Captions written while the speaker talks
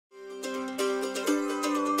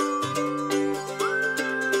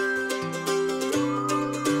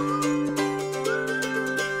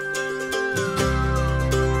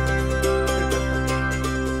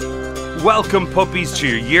Welcome puppies to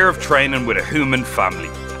your year of training with a human family.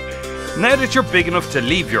 Now that you're big enough to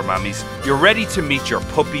leave your mammies, you're ready to meet your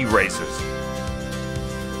puppy raisers.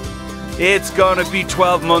 It's gonna be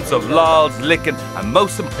 12 months of lols, licking, and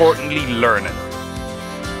most importantly, learning.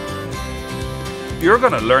 You're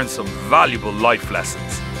gonna learn some valuable life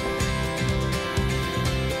lessons.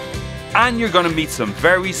 And you're gonna meet some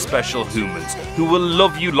very special humans who will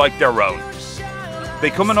love you like their own.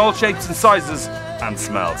 They come in all shapes and sizes and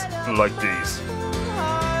smells like these.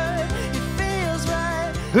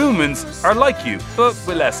 Humans are like you, but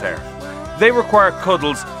with less hair. They require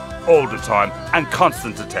cuddles all the time and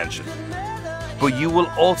constant attention. But you will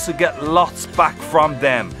also get lots back from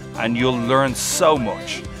them and you'll learn so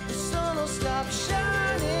much.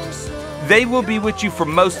 They will be with you for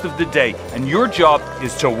most of the day and your job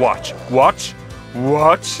is to watch. Watch?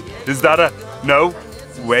 Watch? Is that a... No?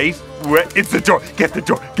 Wait, it's the door. Get the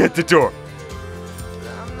door. Get the door.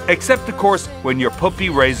 Except of course when your puppy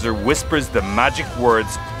raiser whispers the magic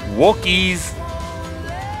words, walkies.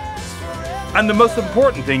 And the most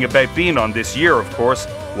important thing about being on this year, of course,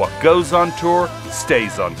 what goes on tour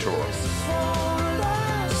stays on tour.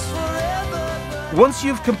 Once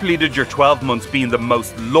you've completed your 12 months being the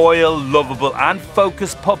most loyal, lovable and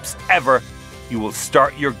focused pups ever, you will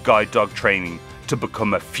start your guide dog training to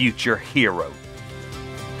become a future hero.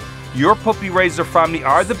 Your puppy raiser family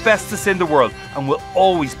are the bestest in the world and will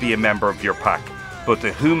always be a member of your pack, but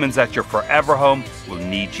the humans at your forever home will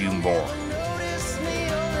need you more.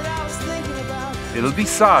 It'll be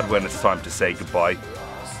sad when it's time to say goodbye,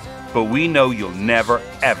 but we know you'll never,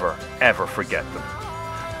 ever, ever forget them.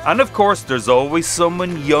 And of course, there's always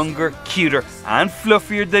someone younger, cuter and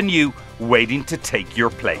fluffier than you waiting to take your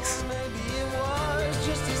place.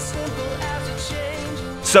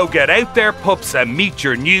 So get out there, pups, and meet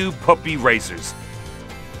your new puppy raisers.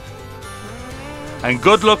 And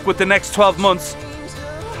good luck with the next 12 months.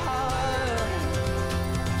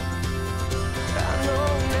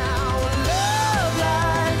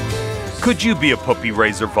 Could you be a puppy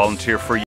raiser volunteer for